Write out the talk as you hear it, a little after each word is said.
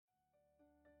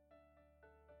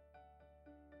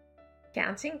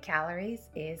Counting calories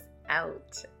is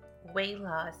out. Weight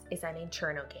loss is an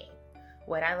internal game,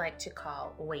 what I like to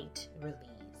call weight release,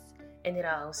 and it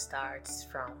all starts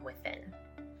from within.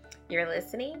 You're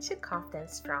listening to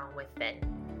Confidence from Within,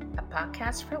 a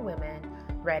podcast for women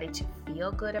ready to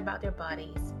feel good about their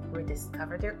bodies,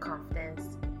 rediscover their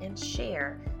confidence, and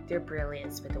share their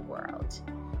brilliance with the world.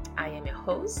 I am your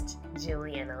host,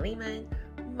 Juliana Lehman,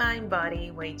 mind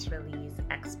body weight release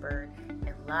expert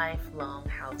and lifelong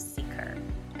health seeker.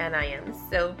 And I am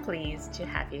so pleased to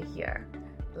have you here.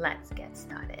 Let's get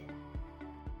started.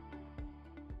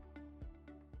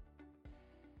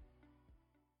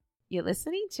 You're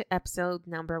listening to episode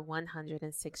number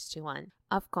 161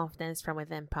 of Confidence from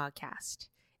Within podcast.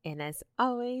 And as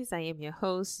always, I am your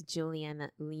host, Juliana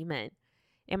Lehman.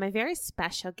 And my very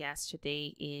special guest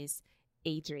today is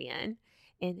Adrianne.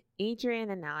 And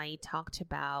Adrianne and I talked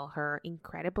about her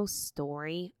incredible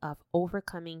story of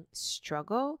overcoming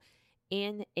struggle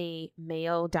in a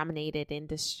male-dominated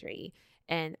industry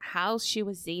and how she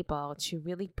was able to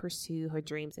really pursue her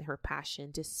dreams and her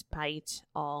passion despite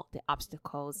all the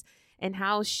obstacles, and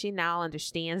how she now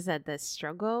understands that the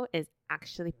struggle is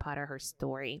actually part of her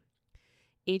story.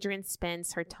 Adrianne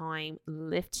spends her time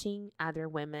lifting other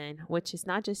women, which is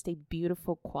not just a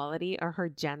beautiful quality of her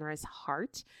generous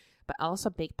heart, but also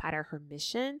a big part of her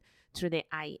mission through the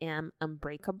I Am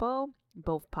Unbreakable,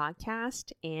 both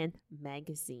podcast and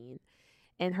magazine.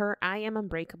 And her I Am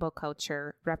Unbreakable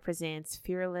culture represents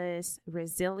fearless,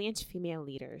 resilient female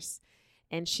leaders.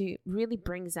 And she really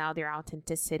brings out their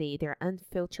authenticity, their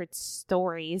unfiltered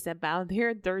stories about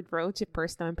their third road to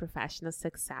personal and professional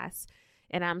success.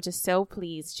 And I'm just so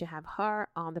pleased to have her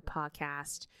on the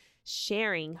podcast,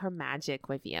 sharing her magic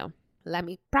with you. Let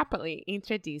me properly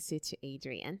introduce you to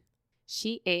Adrianne.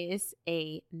 She is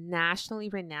a nationally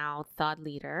renowned thought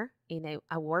leader and an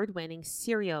award-winning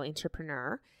serial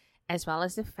entrepreneur, as well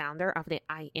as the founder of the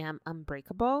I Am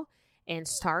Unbreakable and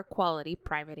Star Quality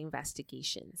Private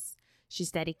Investigations.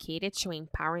 She's dedicated to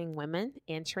empowering women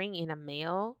entering in a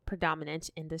male-predominant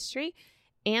industry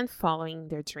and following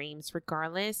their dreams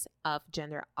regardless of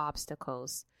gender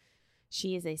obstacles.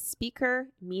 She is a speaker,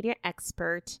 media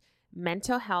expert,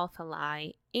 mental health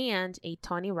ally, and a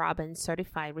Tony Robbins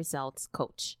certified results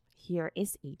coach. Here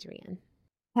is Adrianne.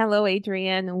 Hello,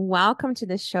 Adrianne. Welcome to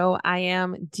the show. I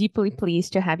am deeply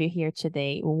pleased to have you here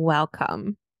today.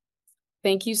 Welcome.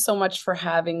 Thank you so much for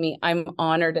having me. I'm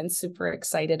honored and super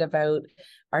excited about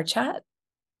our chat.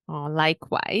 Oh,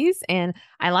 likewise. And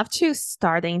I love to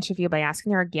start the interview by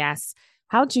asking our guests,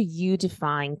 how do you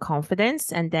define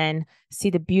confidence? And then see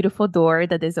the beautiful door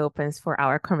that this opens for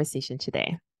our conversation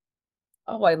today.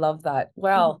 Oh, I love that.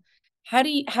 Well, how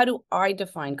do I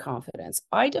define confidence?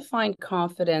 I define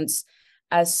confidence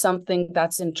as something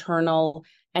that's internal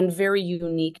and very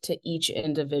unique to each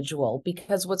individual,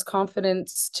 because what's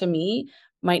confidence to me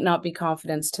might not be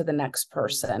confidence to the next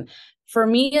person. For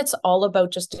me, it's all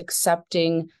about just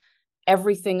accepting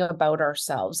everything about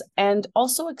ourselves and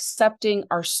also accepting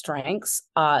our strengths,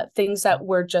 things that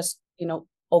we're just,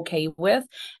 okay with,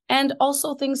 and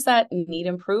also things that need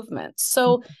improvement.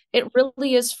 So it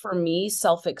really is, for me,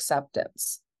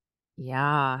 self-acceptance.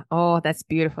 Yeah. Oh, that's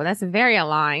beautiful. That's very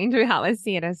aligned with how I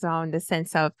see it as well, in the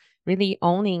sense of really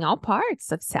owning all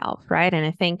parts of self, right? And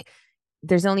I think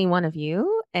there's only one of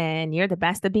you and you're the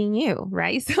best at being you,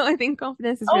 right? So I think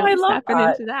confidence is really stepping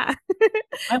into that.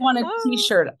 I want a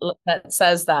t-shirt that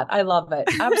says that. I love it.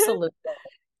 Absolutely.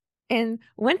 And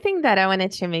one thing that I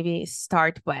wanted to maybe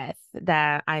start with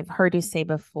that I've heard you say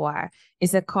before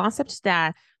is the concept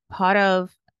that part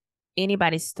of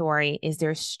anybody's story is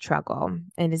their struggle.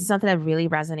 And this is something that really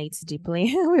resonates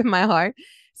deeply with my heart.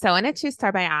 So I wanted to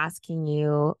start by asking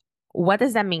you, what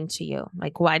does that mean to you?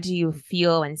 Like, why do you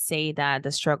feel and say that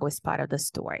the struggle is part of the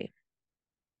story?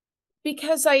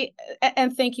 Because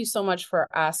and thank you so much for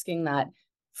asking that.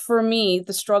 For me,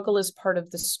 the struggle is part of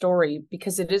the story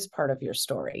because it is part of your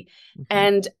story. Mm-hmm.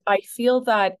 And I feel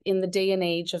that in the day and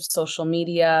age of social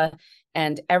media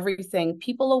and everything,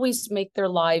 people always make their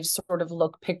lives sort of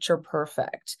look picture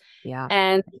perfect. Yeah.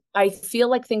 And I feel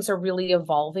like things are really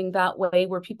evolving that way,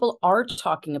 where people are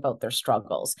talking about their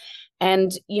struggles.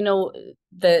 And,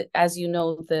 as you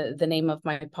know, the name of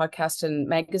my podcast and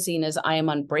magazine is I Am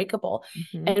Unbreakable.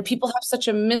 Mm-hmm. And people have such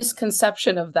a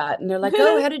misconception of that. And they're like,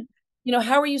 oh,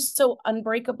 how are you so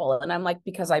unbreakable? And I'm like,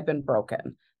 because I've been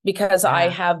broken, because I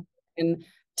have been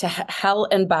to hell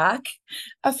and back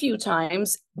a few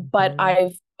times, but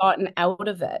I've gotten out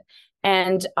of it.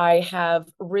 And I have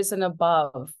risen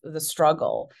above the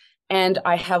struggle, and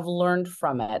I have learned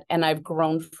from it, and I've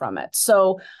grown from it.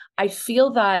 So I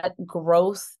feel that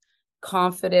growth,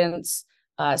 confidence,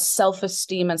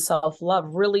 self-esteem and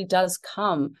self-love really does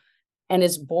come and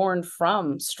is born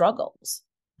from struggles.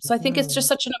 So I think it's just Mhm.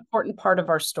 such an important part of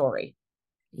our story.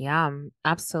 Yeah,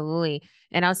 absolutely.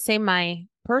 And I'll say my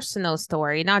personal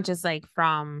story, not just like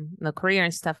from the career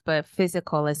and stuff, but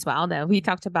physical as well, that we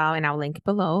talked about, and I'll link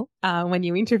below when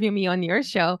you interview me on your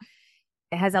show.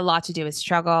 It has a lot to do with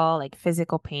struggle, like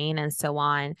physical pain and so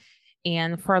on.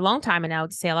 And for a long time, and I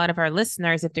would say a lot of our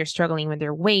listeners, if they're struggling with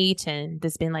their weight, and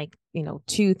there's been like,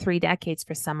 2, 3 decades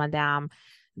for some of them,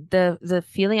 the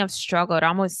feeling of struggle, it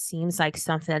almost seems like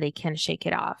something that they can't shake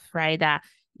it off, right? That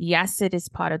yes, it is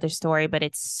part of their story, but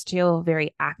it's still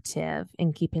very active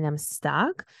in keeping them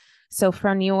stuck. So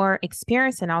from your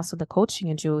experience and also the coaching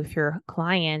you do with your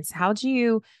clients, how do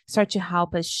you start to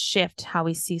help us shift how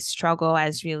we see struggle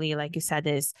as really, like you said,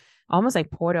 is almost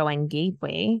like portal and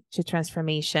gateway to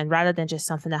transformation rather than just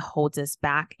something that holds us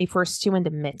back if we're still in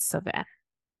the midst of it?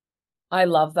 I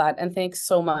love that. And thanks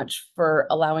so much for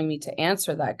allowing me to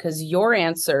answer that, because your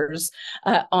answers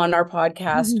on our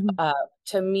podcast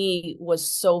to me was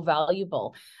so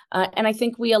valuable. And I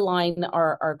think we align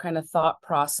our kind of thought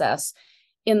process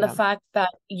in the Yeah. fact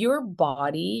that your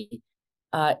body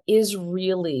is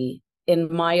really,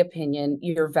 in my opinion,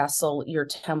 your vessel, your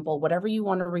temple, whatever you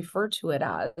want to refer to it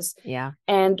as. Yeah.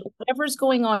 And whatever's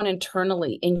going on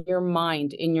internally in your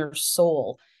mind, in your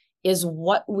soul, is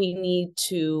what we need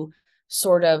to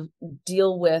sort of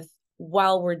deal with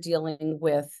while we're dealing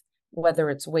with whether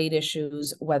it's weight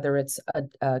issues, whether it's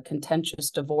a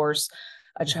contentious divorce,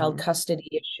 a child Hmm. custody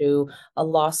issue, a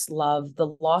lost love,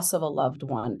 the loss of a loved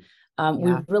one. We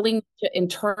Yeah. really need to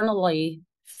internally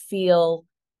feel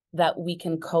that we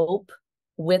can cope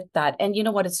with that. And you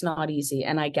know what? It's not easy,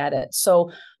 and I get it.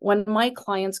 So when my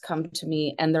clients come to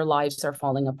me and their lives are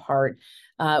falling apart,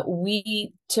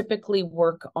 we typically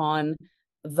work on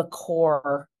the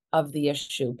core of the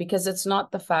issue, because it's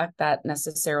not the fact that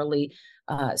necessarily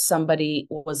somebody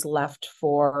was left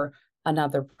for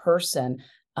another person.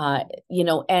 And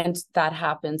that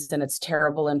happens, and it's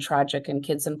terrible and tragic, and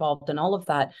kids involved and all of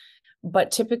that.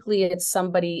 But typically it's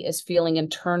somebody is feeling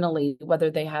internally, whether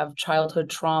they have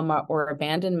childhood trauma or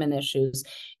abandonment issues.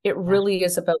 It Yeah. really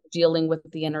is about dealing with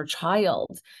the inner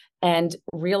child and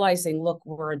realizing, look,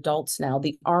 we're adults now.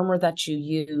 The armor that you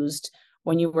used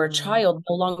when you were a Mm. child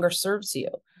no longer serves you.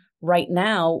 Right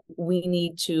now, we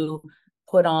need to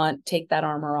take that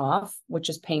armor off, which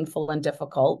is painful and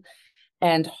difficult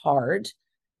and hard,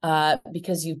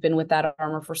 because you've been with that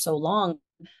armor for so long.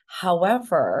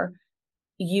 However,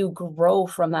 you grow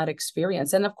from that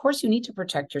experience. And of course, you need to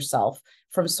protect yourself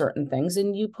from certain things,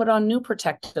 and you put on new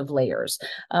protective layers.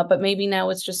 But maybe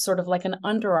now it's just sort of like an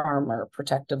Under Armour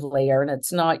protective layer, and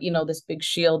it's not, this big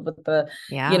shield with the,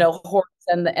 Yeah. horse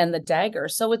and the dagger.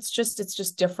 So it's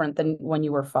just different than when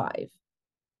you were 5.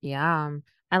 Yeah.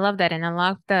 I love that. And I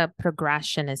love the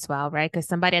progression as well, right? Because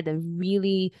somebody at the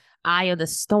really eye of the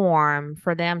storm,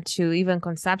 for them to even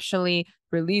conceptually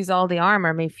release all the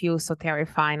armor may feel so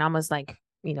terrifying, almost like,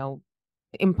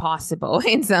 impossible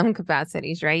in some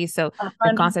capacities, right? So A the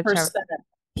hundred concept of percent.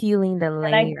 peeling the And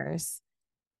I layers.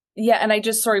 Yeah, and I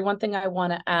just, sorry, one thing I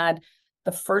want to add,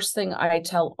 the first thing I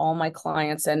tell all my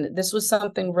clients, and this was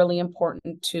something really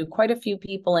important to quite a few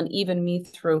people and even me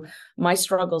through my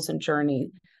struggles and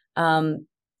journey,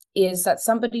 is that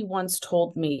somebody once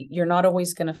told me, you're not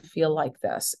always going to feel like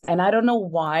this. And I don't know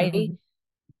why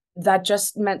that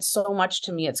just meant so much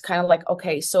to me. It's kind of like,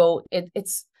 okay, so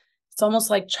it's almost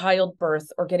like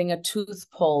childbirth or getting a tooth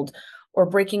pulled or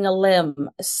breaking a limb,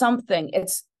 something.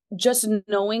 It's just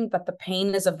knowing that the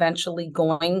pain is eventually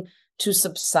going to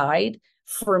subside.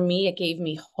 For me, it gave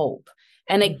me hope.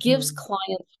 And it gives Hmm.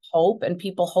 clients hope, and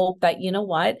people hope that, you know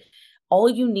what? All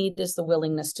you need is the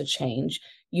willingness to change.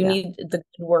 You Yeah. need the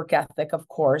good work ethic, of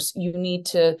course. You need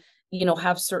to,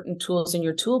 have certain tools in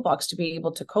your toolbox to be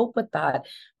able to cope with that.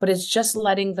 But it's just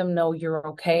letting them know you're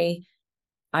okay.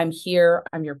 I'm here.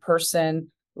 I'm your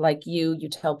person. Like you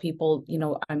tell people,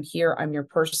 I'm here. I'm your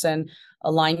person.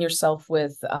 Align yourself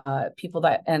with people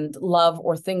that and love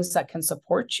or things that can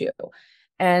support you.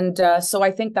 And so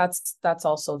I think that's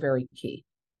also very key.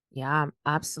 Yeah,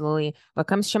 absolutely. What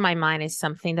comes to my mind is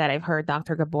something that I've heard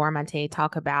Dr. Gabor Mate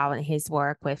talk about in his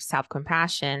work with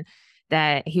self-compassion,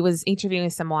 that he was interviewing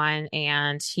someone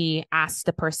and he asked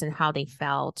the person how they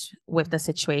felt with the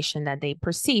situation that they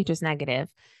perceived as negative.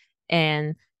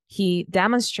 And he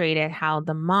demonstrated how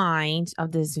the mind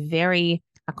of this very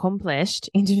accomplished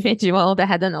individual that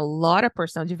had done a lot of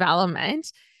personal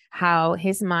development, how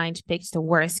his mind picks the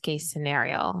worst case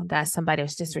scenario, that somebody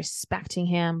was disrespecting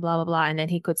him, blah, blah, blah. And then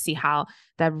he could see how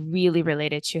that really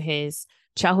related to his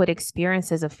childhood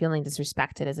experiences of feeling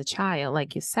disrespected as a child,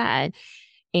 like you said.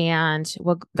 And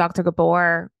what Dr.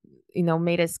 Gabor,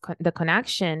 made us the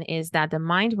connection is that the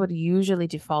mind would usually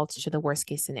default to the worst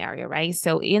case scenario, right?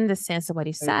 So in the sense of what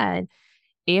he said,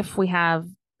 if we have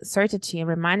certainty and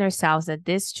remind ourselves that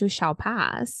this too shall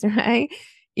pass, right?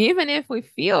 Even if we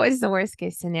feel it's the worst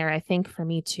case scenario, I think for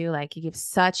me too, like it gives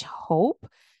such hope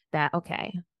that,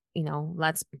 okay,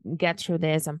 let's get through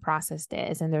this and process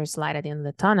this. And there's light at the end of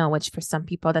the tunnel, which for some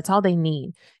people, that's all they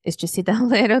need is just see that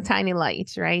little tiny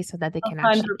light, right? So that they can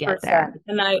actually get 100%. there.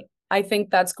 And I think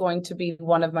that's going to be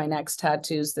one of my next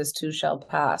tattoos. This too shall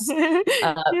pass. Yes.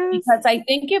 Because I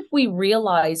think if we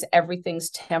realize everything's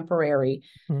temporary,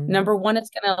 Mhm. number one, it's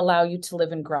going to allow you to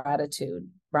live in gratitude,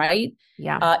 right?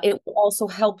 Yeah. It will also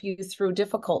help you through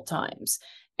difficult times.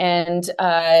 And,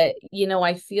 I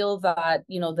feel that,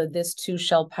 that this too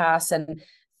shall pass and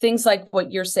things like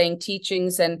what you're saying,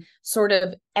 teachings and sort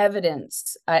of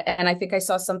evidence. And I think I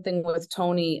saw something with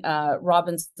Tony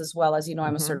Robbins as well. As you know,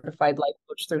 I'm a Hmm. certified life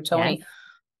coach through Yes. Tony.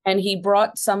 And he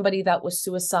brought somebody that was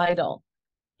suicidal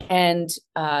and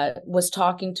was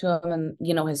talking to him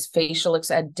and his facial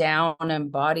down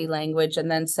and body language, and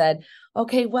then said,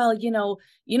 okay, well,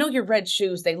 your red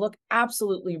shoes, they look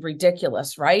absolutely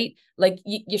ridiculous, right? Like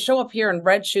you show up here in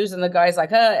red shoes and the guy's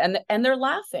like, and they're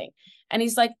laughing. And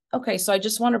he's like, okay, so I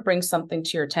just want to bring something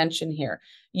to your attention here.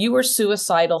 You were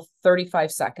suicidal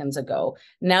 35 seconds ago.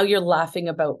 Now you're laughing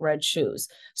about red shoes.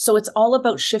 So it's all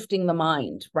about shifting the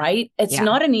mind, right? It's Yeah.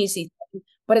 not an easy thing,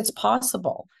 but it's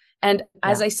possible. And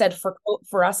as Yeah. I said,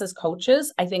 for us as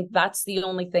coaches, I think that's the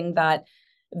only thing that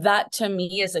to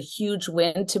me is a huge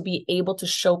win, to be able to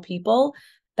show people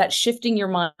that shifting your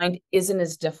mind isn't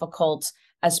as difficult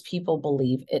as people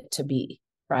believe it to be,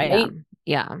 Yeah. right?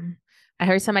 Yeah. I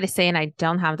heard somebody say, and I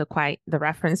don't have the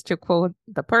reference to quote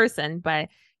the person, but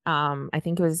I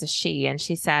think it was a she, and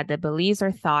she said the beliefs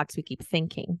or thoughts we keep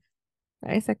thinking.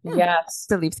 Right? It's like, Yes.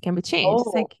 beliefs can be changed. It's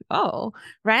Oh, like, oh,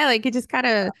 right. Like it just kind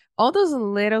of all those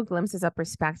little glimpses of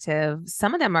perspective.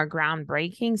 Some of them are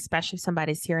groundbreaking, especially if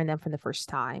somebody's hearing them for the first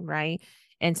time, right?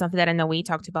 And something that I know we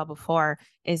talked about before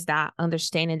is that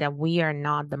understanding that we are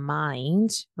not the mind,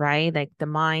 right? Like the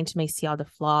mind may see all the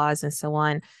flaws and so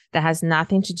on. That has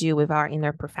nothing to do with our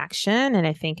inner perfection. And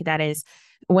I think that is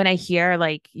when I hear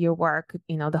like your work,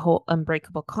 the whole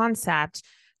unbreakable concept,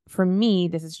 for me,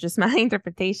 this is just my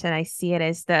interpretation. I see it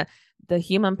as the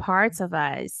human parts of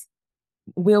us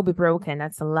will be broken.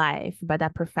 That's life, but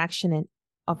that perfection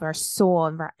of our soul,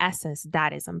 of our essence,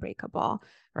 that is unbreakable,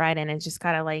 right? And it's just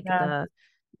kind of like yeah. the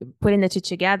putting the two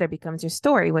together becomes your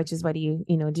story, which is what you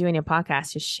do in your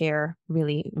podcast, to share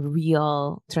really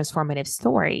real transformative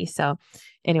stories. So,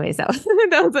 anyways, that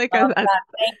was like Love that.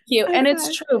 Thank you. And it's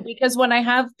a true because when I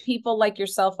have people like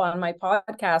yourself on my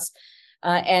podcast,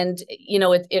 and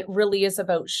it really is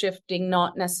about shifting,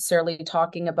 not necessarily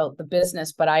talking about the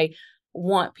business, but I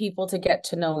want people to get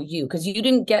to know you because you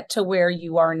didn't get to where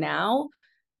you are now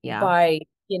yeah, by,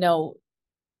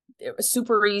 it was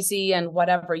super easy and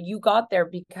whatever. You got there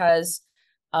because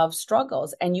of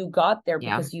struggles, and you got there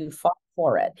yeah, because you fought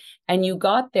for it, and you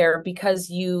got there because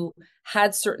you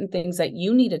had certain things that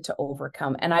you needed to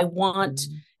overcome. And mm,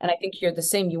 and I think you're the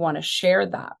same, you want to share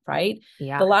that, right?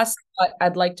 yeah, The last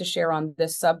I'd like to share on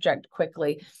this subject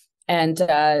quickly, and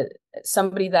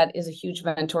somebody that is a huge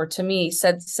mentor to me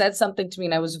said something to me,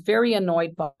 and I was very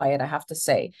annoyed by it, I have to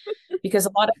say, because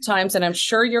a lot of times, and I'm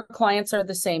sure your clients are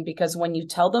the same, because when you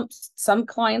tell them, some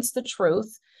clients, the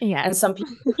truth and yes, some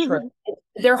people the truth,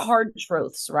 they're hard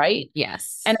truths, right?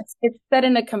 yes, And it's said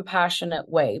in a compassionate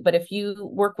way, but if you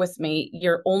work with me,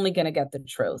 you're only going to get the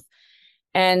truth.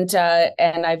 And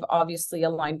I've obviously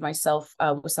aligned myself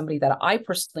with somebody that I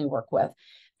personally work with.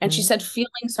 And she mm, said,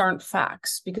 feelings aren't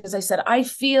facts, because I said, I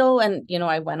feel, and,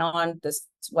 I went on this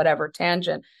whatever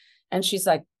tangent. And she's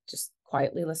like, just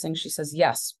quietly listening. She says,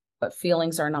 yes, but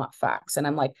feelings are not facts. And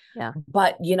I'm like, yeah.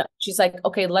 but, she's like,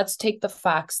 okay, let's take the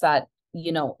facts that,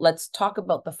 let's talk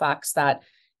about the facts that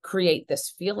create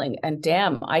this feeling. And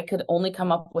damn, I could only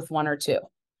come up with one or two.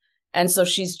 And so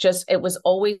it was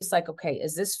always like, okay,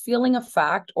 is this feeling a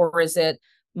fact, or is it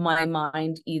my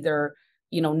mind either,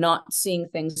 not seeing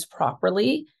things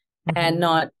properly and Hmm.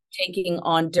 not taking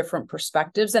on different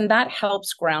perspectives? And that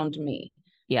helps ground me.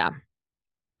 Yeah, So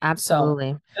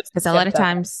absolutely. just Because to a lot tip of that.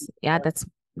 times, yeah,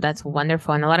 that's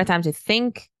wonderful. And a lot of times we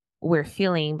think we're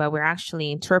feeling, but we're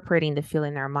actually interpreting the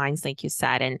feeling in our minds, like you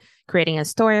said, and creating a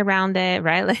story around it,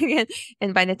 right? Like,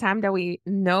 and by the time that we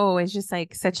know, it's just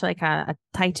like such like a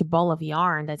tight ball of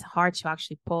yarn that's hard to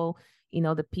actually pull.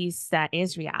 The piece that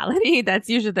is reality. That's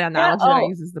usually the Yeah. analogy that I Oh,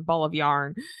 use is the ball of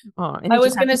yarn. And I you just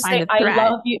was have going to to find say,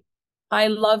 the thread. I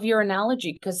love your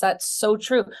analogy because that's so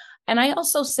true. And I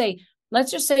also say, let's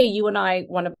just say you and I,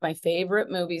 one of my favorite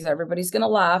movies, everybody's going to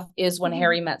laugh, is When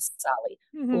Harry Met Sally.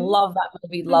 Mhm. Love that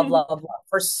movie. Love, love, love,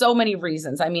 for so many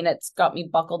reasons. I mean, it's got me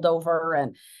buckled over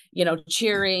and,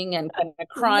 cheering and kind of Love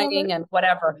crying it. and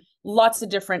whatever. Lots of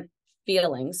different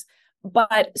feelings.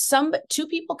 But two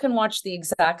people can watch the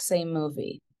exact same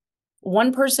movie.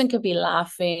 One person could be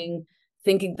laughing,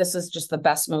 thinking this is just the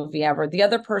best movie ever. The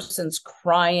other person's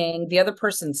crying. The other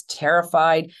person's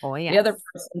terrified. Oh, The other yes.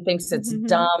 person thinks it's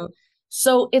dumb.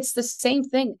 So it's the same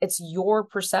thing. It's your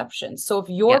perception. So if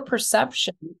Yeah. your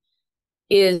perception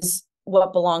is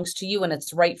what belongs to you and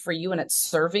it's right for you and it's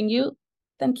serving you,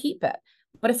 then keep it.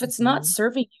 But if it's not Mhm.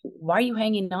 serving you, why are you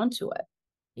hanging on to it?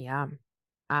 Yeah,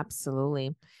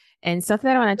 absolutely. And something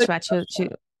that I want to Good chat to, question.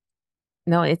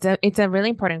 no, it's a really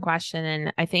important question,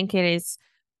 and I think it's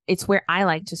where I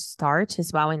like to start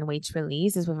as well in weight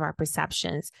release is with our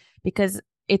perceptions, because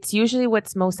it's usually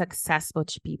what's most accessible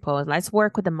to people. Let's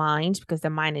work with the mind because the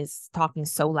mind is talking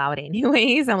so loud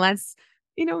anyways, and let's,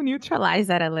 neutralize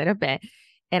that a little bit.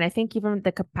 And I think even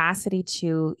the capacity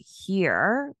to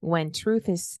hear when truth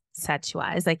is said to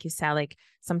us, like you said, like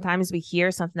sometimes we hear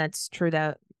something that's true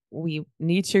that we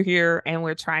need to hear and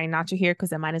we're trying not to hear because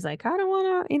the mind is like, I don't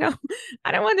want to,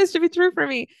 I don't want this to be true for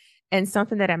me. And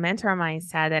something that a mentor of mine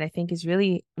said that I think is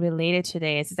really related to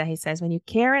this is that he says, when you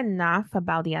care enough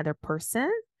about the other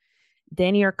person,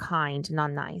 then you're kind,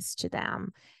 not nice to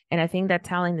them. And I think that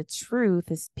telling the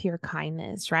truth is pure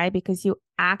kindness, right? Because you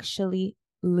actually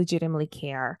legitimately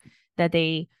care that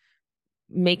they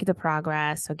make the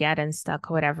progress or get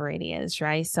unstuck or whatever it is,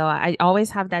 right? So I always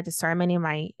have that discernment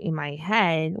in my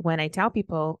head when I tell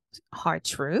people hard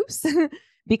truths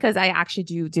because I actually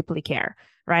do deeply care,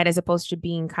 right? As opposed to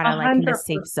being kind A of like in the hundred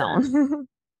safe percent. zone.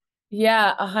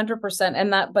 Yeah,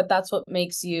 100%. But that's what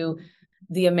makes you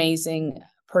the amazing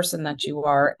person that you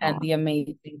are and Oh, the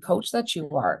amazing coach that you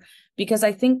are. Because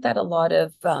I think that a lot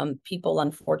of people,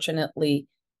 unfortunately,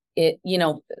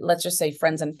 let's just say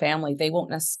friends and family, they won't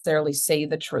necessarily say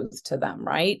the truth to them,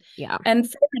 right? yeah, And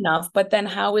fair enough. But then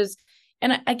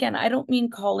again, I don't mean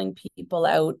calling people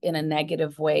out in a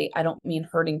negative way. I don't mean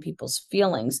hurting people's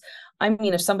feelings. I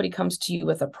mean, if somebody comes to you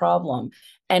with a problem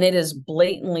and it is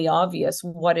blatantly obvious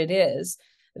what it is,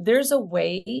 there's a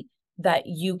way that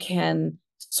you can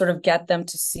sort of get them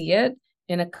to see it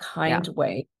in a yeah, kind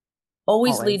way.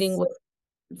 Always leading always.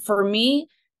 with, for me,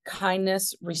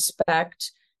 kindness,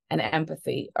 respect, and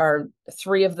empathy are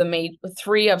three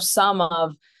of some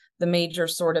of the major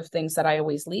sort of things that I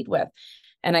always lead with.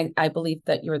 And I believe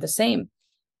that you're the same.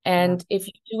 Yeah. And if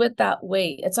you do it that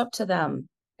way, it's up to them.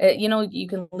 You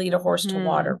can lead a horse to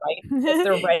water, Hmm. right? If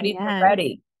they're ready, they're Yes,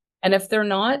 ready. And if they're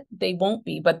not, they won't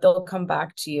be, but they'll come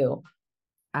back to you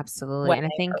absolutely. when And I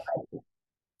they think are ready.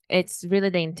 it's really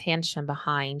the intention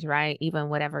behind, right? Even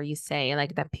whatever you say,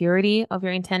 like the purity of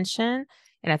your intention.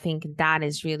 And I think that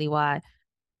is really what,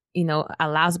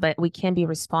 allows, but we can be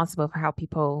responsible for how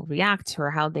people react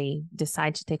or how they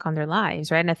decide to take on their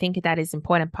lives, right? And I think that is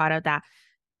important part of that,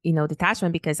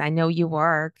 detachment, because I know you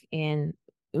work in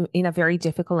a very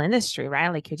difficult industry, right?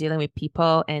 Like you're dealing with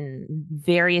people and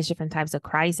various different types of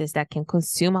crisis that can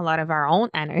consume a lot of our own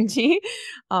energy.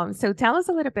 So tell us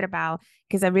a little bit about,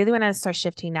 because I really want to start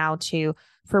shifting now to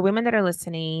for women that are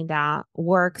listening that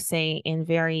work, say, in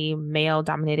very male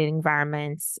dominated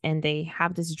environments and they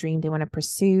have this dream they want to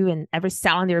pursue and every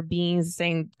cell in their being is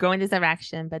saying go in this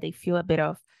direction, but they feel a bit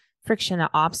of friction or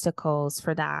obstacles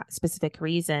for that specific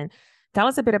reason. Tell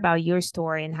us a bit about your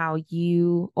story and how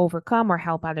you overcome or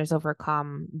help others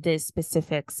overcome the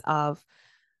specifics of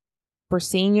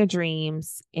pursuing your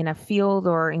dreams in a field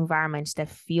or environment that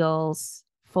feels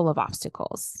full of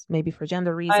obstacles, maybe for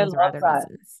gender I reasons or love other that.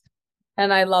 reasons.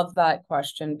 And I love that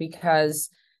question because,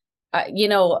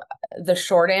 the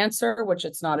short answer, which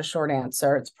it's not a short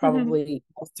answer, it's probably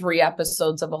 3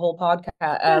 episodes of a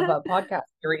podcast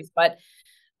series, but,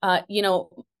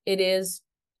 it is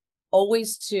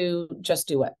always to just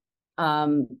do it.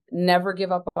 Never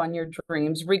give up on your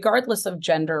dreams, regardless of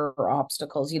gender or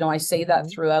obstacles. I say that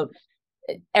Mhm. throughout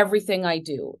everything I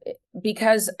do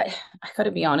because I got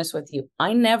to be honest with you.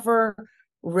 I never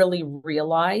really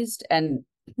realized, and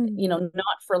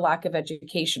not for lack of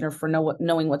education or for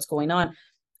knowing what's going on,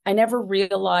 I never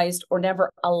realized or never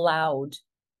allowed,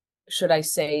 should I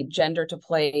say, gender to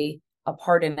play a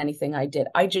part in anything I did.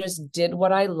 I just did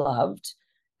what I loved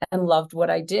and loved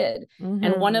what I did.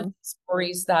 And one of the Mhm.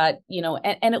 stories that,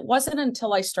 and it wasn't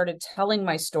until I started telling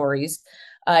my stories,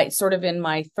 sort of in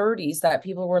my 30s, that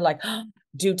people were like, oh,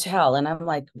 do tell. And I'm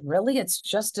like, really? It's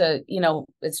just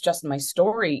my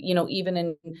story. Even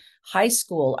in high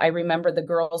school, I remember the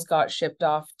girls got shipped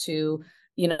off to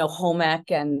home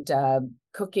ec and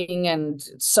cooking and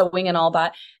sewing and all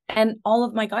that. And all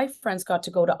of my guy friends got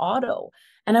to go to auto.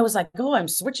 And I was like, oh, I'm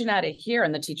switching out of here.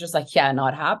 And the teacher's like, yeah,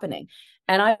 not happening.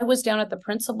 And I was down at the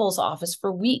principal's office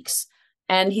for weeks.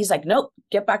 And he's like, nope,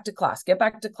 get back to class, get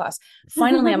back to class.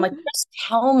 Finally, I'm like, just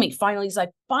tell me. Finally, he's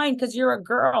like, fine, because you're a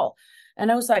girl.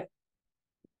 And I was like,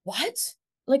 what?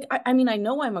 Like, I mean, I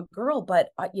know I'm a girl, but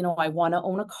I want to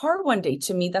own a car one day.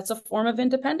 To me, that's a form of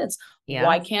independence. Yeah.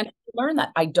 Why can't I learn that?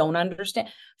 I don't understand.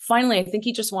 Finally, I think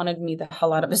he just wanted me the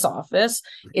hell out of his office.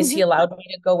 Is he allowed me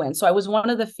to go in? So I was one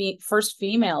of the first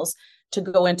females to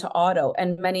go into auto,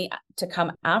 and many to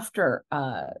come after,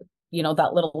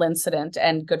 that little incident,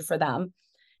 and good for them.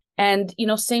 And,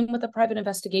 same with the private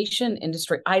investigation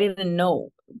industry. I didn't know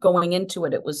going into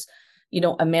it, it was,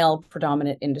 a male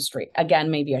predominant industry.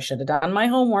 Again, maybe I should have done my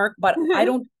homework, but I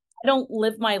don't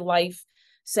live my life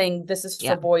saying this is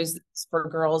for boys, this is for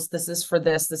girls, this is for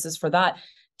this is for that.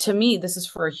 To me, this is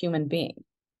for a human being.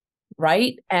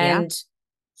 Right. And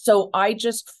so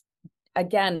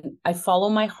again, I follow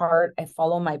my heart, I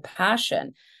follow my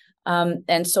passion.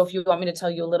 And so if you want me to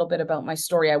tell you a little bit about my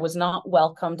story, I was not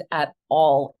welcomed at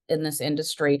all in this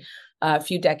industry a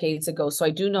few decades ago. So I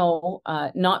do know,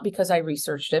 not because I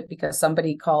researched it, because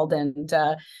somebody called and,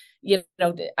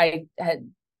 I had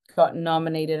gotten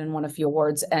nominated and won a few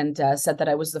awards, and said that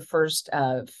I was the first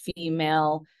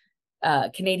female,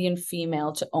 Canadian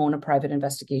female to own a private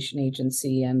investigation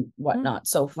agency and whatnot.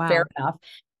 So fair enough.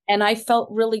 And I felt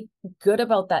really good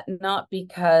about that, not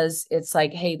because it's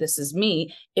like, hey, this is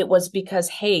me. It was because,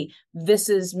 hey, this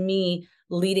is me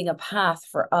leading a path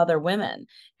for other women.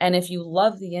 And if you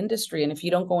love the industry, and if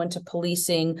you don't go into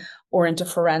policing or into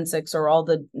forensics or all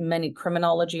the many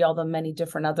criminology, all the many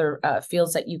different other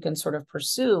fields that you can sort of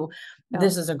pursue,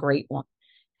 this is a great one.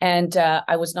 And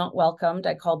I was not welcomed.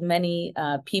 I called many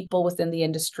people within the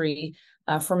industry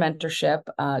for mentorship,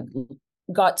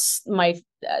 got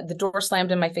the door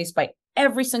slammed in my face by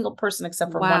every single person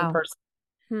except for one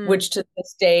person, which to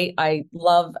this day I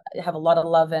have a lot of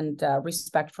love and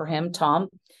respect for him. Tom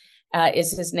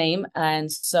is his name.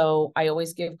 And so I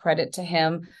always give credit to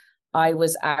him. I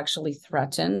was actually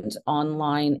threatened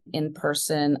online, in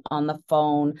person, on the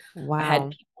phone. I had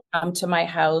people come to my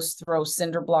house, throw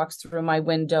cinder blocks through my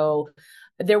window.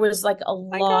 There was like a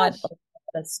lot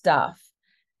of stuff.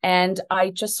 And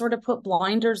I just sort of put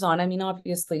blinders on. I mean,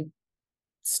 obviously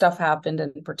stuff happened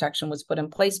and protection was put in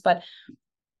place, but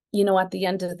at the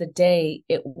end of the day,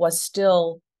 it was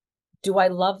still, do I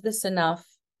love this enough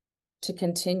to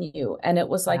continue? And it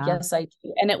was like, yes, I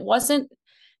do. And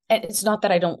it's not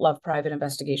that I don't love private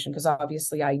investigation, because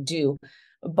obviously I do,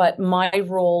 but my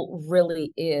role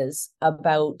really is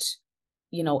about,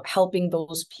 helping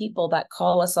those people that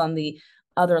call us on the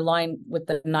other line with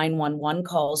the 911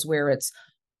 calls, where it's,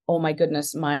 oh my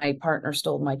goodness, my partner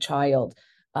stole my child.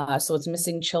 So it's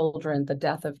missing children, the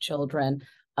death of children,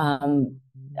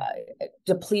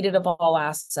 depleted of all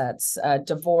assets,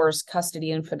 divorce,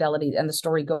 custody, infidelity, and the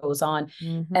story goes on.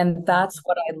 And that's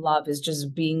what I love, is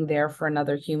just being there for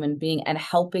another human being and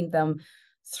helping them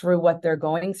through what they're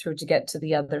going through to get to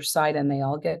the other side. And they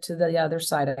all get to the other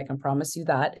side, I can promise you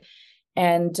that.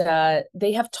 And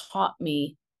they have taught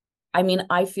me, I mean,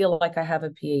 I feel like I have a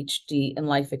PhD in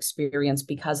life experience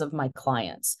because of my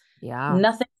clients.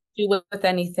 Nothing to do with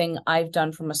anything I've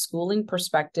done from a schooling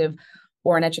perspective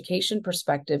or an education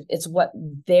perspective. It's what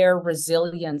their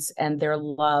resilience and their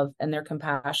love and their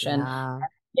compassion,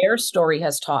 their story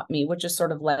has taught me, which has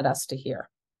sort of led us to here.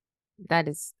 That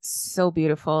is so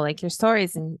beautiful. Like, your story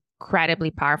is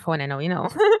incredibly powerful, and I know,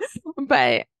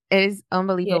 but it is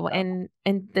unbelievable. And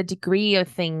the degree of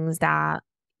things that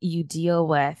you deal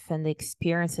with and the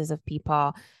experiences of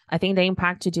people, I think the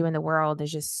impact you do in the world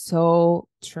is just so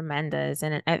tremendous.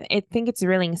 And I think it's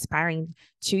really inspiring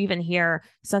to even hear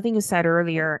something you said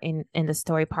earlier in the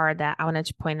story part that I wanted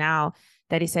to point out,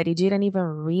 that he said he didn't even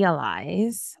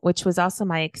realize, which was also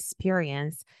my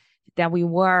experience, that we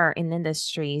were in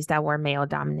industries that were male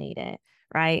dominated.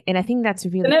 Right. And I think that's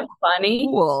really Isn't it funny?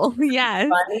 Cool. Yes.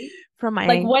 Funny. From my,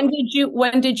 like, when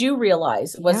did you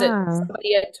realize? Was it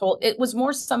somebody had told? It was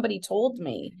more somebody told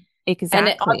me.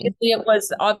 Exactly. And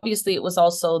obviously it was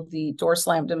also the door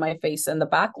slammed in my face and the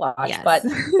backlash. Yes. But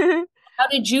how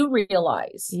did you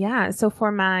realize? Yeah. So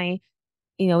for my,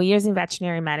 years in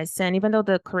veterinary medicine, even though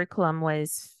the curriculum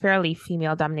was fairly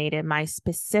female dominated, my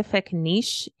specific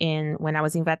niche when I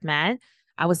was in vet med,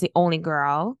 I was the only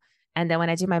girl. And then when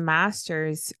I did my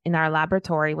master's, in our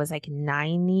laboratory was like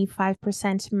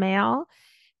 95% male.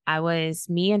 I was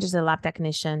me and just a lab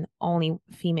technician, only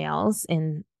females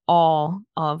in all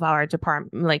of our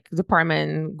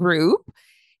department group.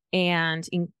 And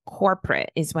in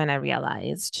corporate is when I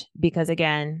realized, because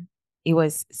again, it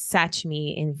was such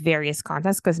me in various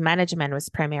contexts because management was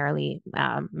primarily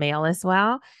male as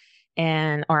well.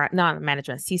 And, or not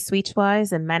management, C-suite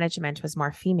was, and management was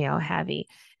more female heavy.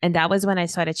 And that was when I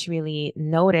started to really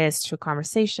notice through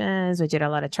conversations. We did a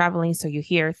lot of traveling. So you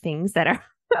hear things that are,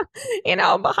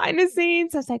 behind the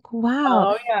scenes. I was like,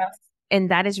 wow. Oh, yeah.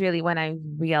 And that is really when I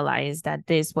realized that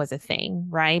this was a thing,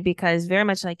 right? Because very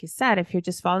much like you said, if you're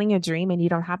just following your dream and you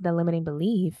don't have the limiting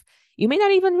belief, you may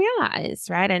not even realize,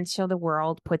 right? Until the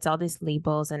world puts all these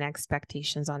labels and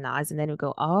expectations on us. And then we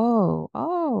go, oh.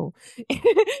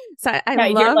 So I Yeah,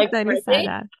 you're love like, that you said really?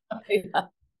 that. Yeah.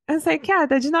 I was like, yeah,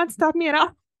 that did not stop me at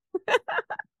all.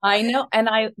 I know.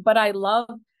 But I love,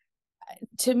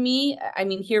 to me, I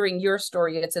mean, hearing your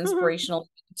story, it's inspirational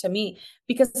to me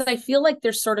because I feel like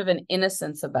there's sort of an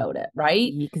innocence about it,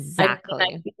 right? I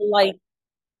Exactly. feel like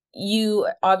you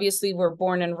obviously were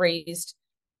born and raised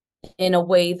in a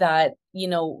way that,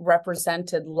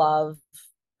 represented love,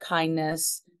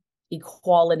 kindness,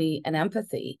 equality, and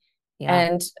empathy. Yeah.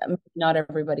 And not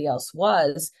everybody else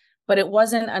was. But it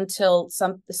wasn't until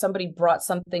somebody brought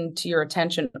something to your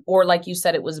attention, or like you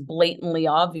said, it was blatantly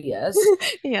obvious.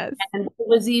 Yes. And it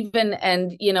was even,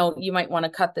 and you might want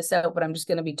to cut this out, but I'm just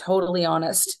going to be totally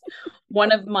honest.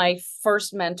 One of my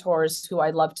first mentors, who I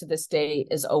love to this day,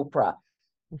 is Oprah.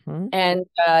 Mm-hmm. And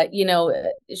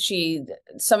she,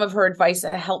 some of her advice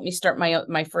helped me start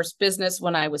my first business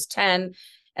when I was 10.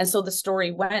 And so the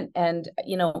story went, and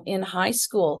in high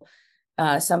school,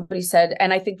 somebody said,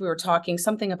 and I think we were talking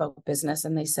something about business,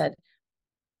 and they said,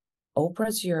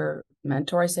 Oprah's your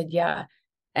mentor? I said, yeah.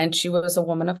 And she was a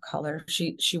woman of color.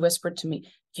 She whispered to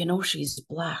me, she's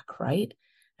Black, right?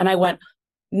 And I went,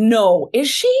 no, is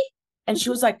she? And she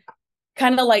was like,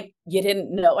 kind of like, you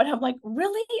didn't know. And I'm like,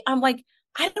 really? I'm like,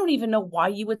 I don't even know why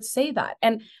you would say that.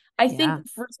 And I think Yeah.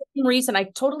 for some reason, I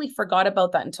totally forgot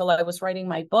about that until I was writing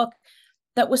my book.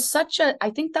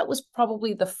 I think that was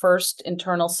probably the first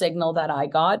internal signal that I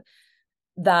got,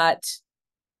 that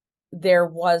there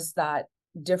was that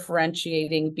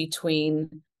differentiating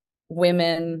between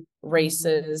women, Mhm.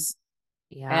 races,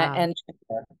 Yeah. and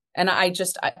gender. And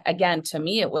again, to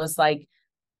me, it was like,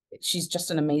 she's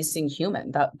just an amazing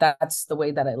human. That's the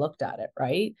way that I looked at it,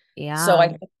 right? So I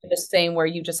Yeah. think the same, where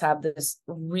you just have this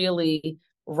really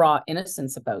raw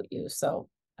innocence about you. So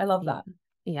I love Yeah. that.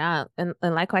 Yeah. And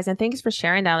likewise, and thanks for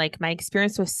sharing that. Like my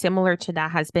experience was similar to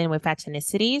that has been with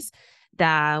ethnicities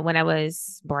that when I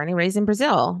was born and raised in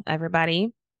Brazil, everybody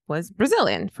was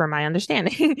Brazilian from my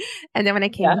understanding. And then when I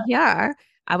came Yeah. here,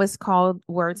 I was called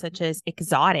words such as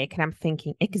exotic. And I'm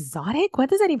thinking, exotic? What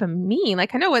does that even mean?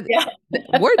 Like I know what Yeah.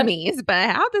 the word means, but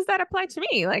how does that apply to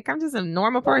me? Like I'm just a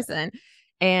normal person.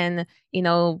 And,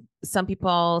 some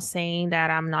people saying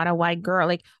that I'm not a white girl,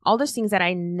 like all those things that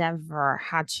I never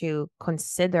had to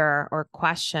consider or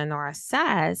question or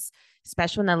assess,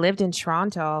 especially when I lived in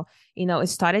Toronto, it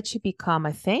started to become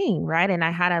a thing, right? And I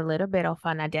had a little bit of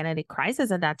an identity crisis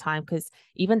at that time because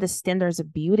even the standards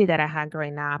of beauty that I had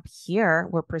growing up here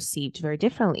were perceived very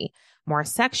differently, more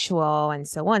sexual and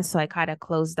so on. So I kind of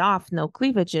closed off, no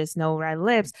cleavages, no red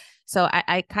lips. So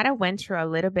I kind of went through a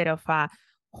little bit of a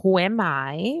who am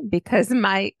I? Because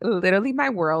my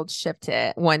world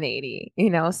shifted 180,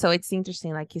 So it's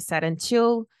interesting, like you said,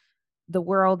 until the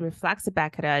world reflects it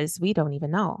back at us, we don't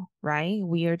even know, right?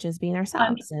 We are just being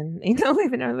ourselves and,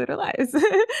 living our little lives.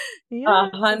 Yeah.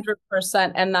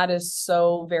 100%. And that is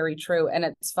so very true. And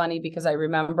it's funny because I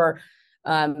remember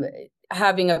um,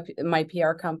 having my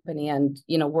PR company and,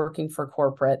 working for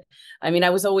corporate. I mean, I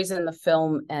was always in the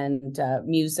film and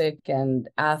music and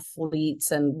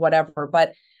athletes and whatever.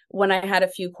 But when I had a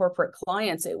few corporate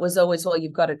clients, it was always, well,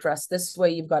 you've got to dress this way,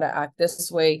 you've got to act this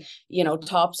way,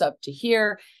 tops up to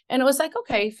here. And it was like,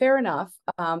 okay, fair enough.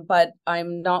 But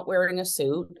I'm not wearing a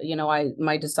suit.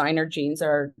 My designer jeans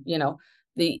are,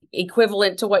 the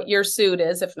equivalent to what your suit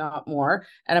is, if not more.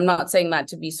 And I'm not saying that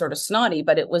to be sort of snotty,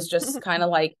 but it was just kind of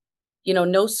like,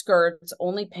 no skirts,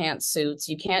 only pantsuits.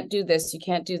 You can't do this, you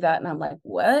can't do that. And I'm like,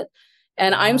 what?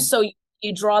 And I'm Yeah. so,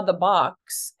 you draw the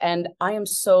box, and I am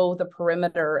so the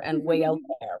perimeter and way out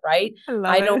there, right? I love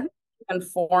I don't it.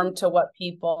 conform to what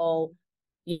people,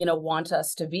 want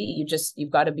us to be. You've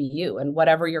got to be you, and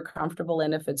whatever you're comfortable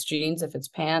in, if it's jeans, if it's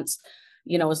pants,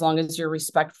 as long as you're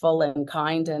respectful and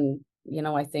kind, and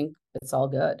I think it's all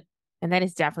good. And that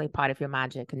is definitely part of your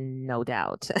magic, no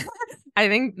doubt. I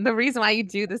think the reason why you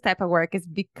do this type of work is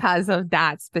because of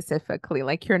that specifically.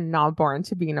 Like you're not born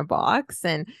to be in a box.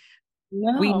 And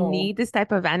We No. need this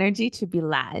type of energy to be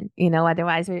led,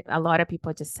 otherwise a lot of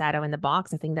people just settle in the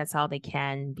box. I think that's all they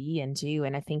can be and do.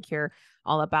 And I think you're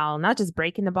all about not just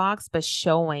breaking the box, but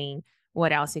showing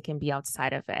what else you can be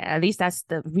outside of it. At least that's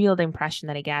the real impression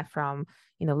that I get from,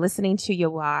 listening to your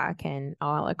work and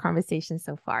all our conversations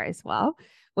so far as well,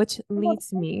 which Oh, leads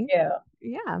thank me, you.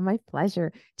 yeah, my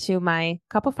pleasure, to my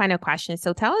couple final questions.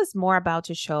 So tell us more about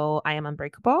your show, I Am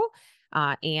Unbreakable,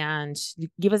 and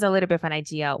give us a little bit of an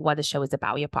idea what the show is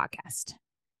about, your podcast.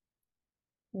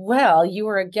 Well, you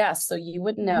were a guest, so you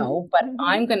would know, but Mm-hmm.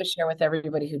 I'm going to share with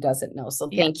everybody who doesn't know. So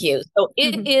thank Yes. you. So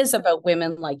it is about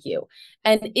women like you,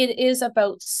 and it is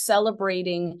about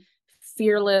celebrating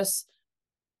fearless,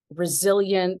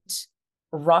 resilient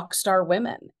rock star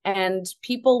women. And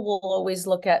people will always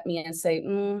look at me and say,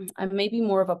 I'm maybe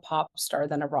more of a pop star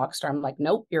than a rock star. I'm like,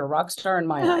 nope, you're a rock star in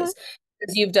my eyes.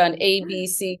 Because you've done A, B,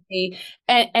 C, D.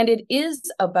 And it is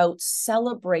about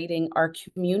celebrating our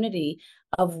community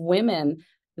of women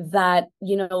that,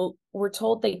 we're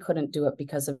told they couldn't do it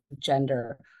because of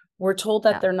gender. We're told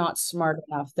that Yeah. they're not smart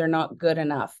enough, they're not good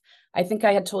enough. I think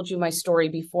I had told you my story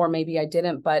before, maybe I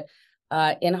didn't, but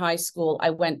in high school, I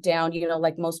went down,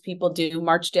 like most people do,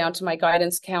 marched down to my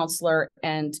guidance counselor.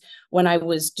 And when I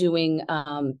was doing,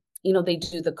 they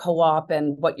do the co-op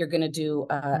and what you're going to do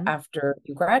Mhm. after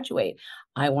you graduate.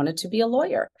 I wanted to be a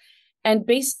lawyer. And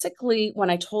basically, when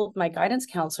I told my guidance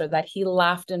counselor that, he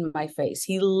laughed in my face.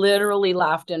 He literally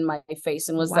laughed in my face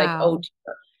and was like, oh, Wow.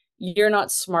 dear, you're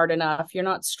not smart enough. You're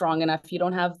not strong enough. You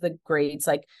don't have the grades.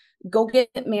 Like, go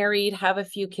get married, have a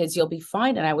few kids. You'll be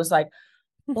fine. And I was like,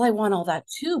 well, I want all that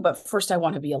too, but first I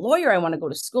want to be a lawyer. I want to go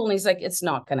to school. And he's like, it's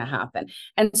not going to happen.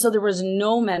 And so there was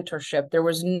no mentorship. There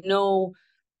was no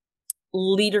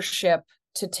leadership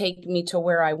to take me to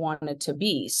where I wanted to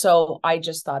be. So I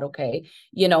just thought, okay,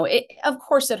 of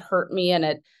course it hurt me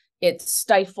and it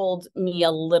stifled me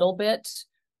a little bit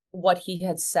what he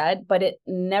had said, but it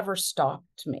never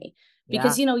stopped me Yeah.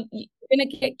 because you're going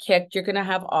to get kicked, you're going to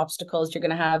have obstacles, you're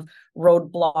going to have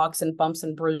roadblocks and bumps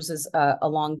and bruises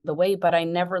along the way, but I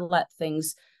never let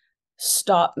things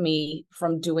stop me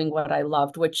from doing what I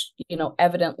loved, which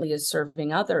evidently is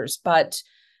serving others. But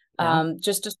Yeah.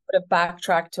 just to sort of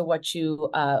backtrack to what you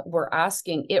were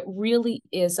asking, it really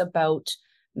is about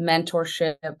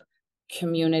mentorship,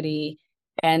 community,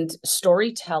 and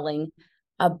storytelling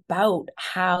about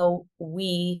how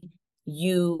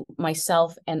you,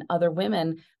 myself, and other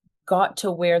women got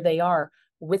to where they are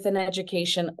with an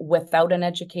education, without an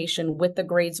education, with the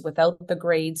grades, without the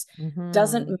grades.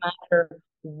 Doesn't Hmm. matter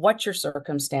what your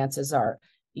circumstances are.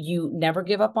 You never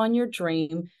give up on your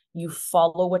dream. You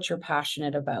follow what you're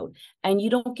passionate about, and you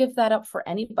don't give that up for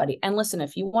anybody. And listen,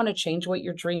 if you want to change what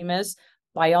your dream is,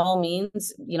 by all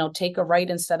means, take a right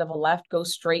instead of a left, go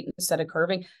straight instead of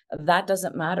curving. That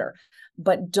doesn't matter.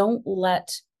 But don't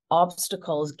let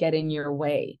obstacles get in your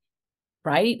way,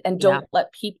 right? And Yeah. don't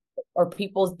let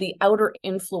the outer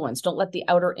influence, don't let the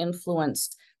outer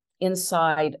influence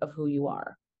inside of who you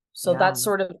are. So Yeah. that's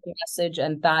sort of the message.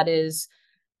 And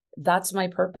that's my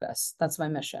purpose. That's my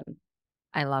mission.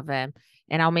 I love it.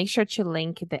 And I'll make sure to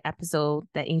link the episode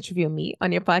that interview me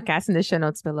on your podcast in the show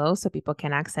notes below so people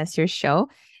can access your show.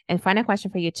 And final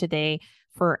question for you today,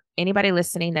 for anybody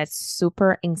listening that's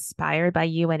super inspired by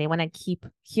you and they want to keep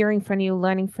hearing from you,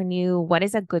 learning from you, what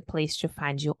is a good place to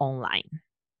find you online?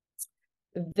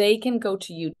 They can go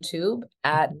to YouTube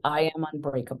at Mhm. I Am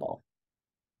Unbreakable.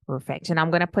 Perfect. And I'm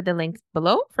going to put the link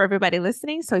below for everybody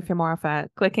listening. So if you're more of a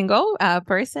click and go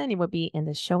person, it will be in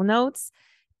the show notes.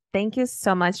 Thank you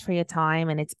so much for your time.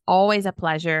 And it's always a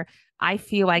pleasure. I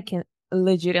feel I can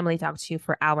legitimately talk to you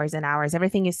for hours and hours.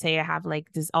 Everything you say, I have like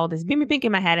all this beam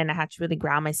in my head, and I have to really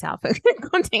ground myself and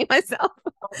contain myself.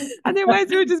 Otherwise,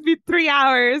 it would just be 3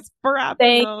 hours, perhaps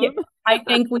Thank you. alone. I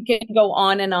think we can go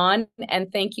on.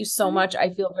 And thank you so much.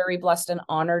 I feel very blessed and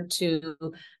honored to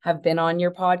have been on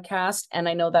your podcast. And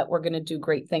I know that we're going to do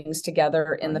great things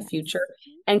together Oh, in the yes. future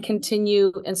and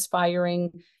continue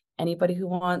inspiring anybody who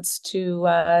wants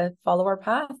to follow our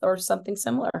path or something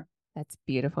similar. That's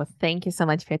beautiful. Thank you so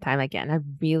much for your time again. I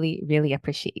really, really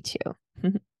appreciate you.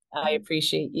 I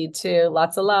appreciate you too.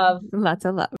 Lots of love. Lots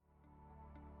of love.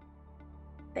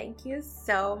 Thank you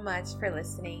so much for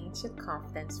listening to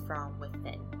Confidence from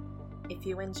Within. If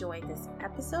you enjoyed this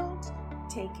episode,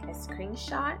 take a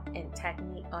screenshot and tag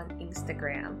me on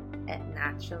Instagram at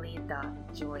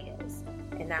naturally.joyous,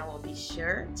 and I will be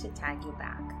sure to tag you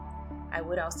back. I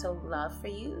would also love for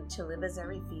you to leave us a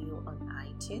review on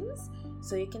iTunes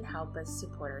so you can help us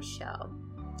support our show.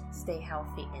 Stay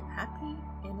healthy and happy,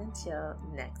 and until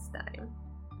next time.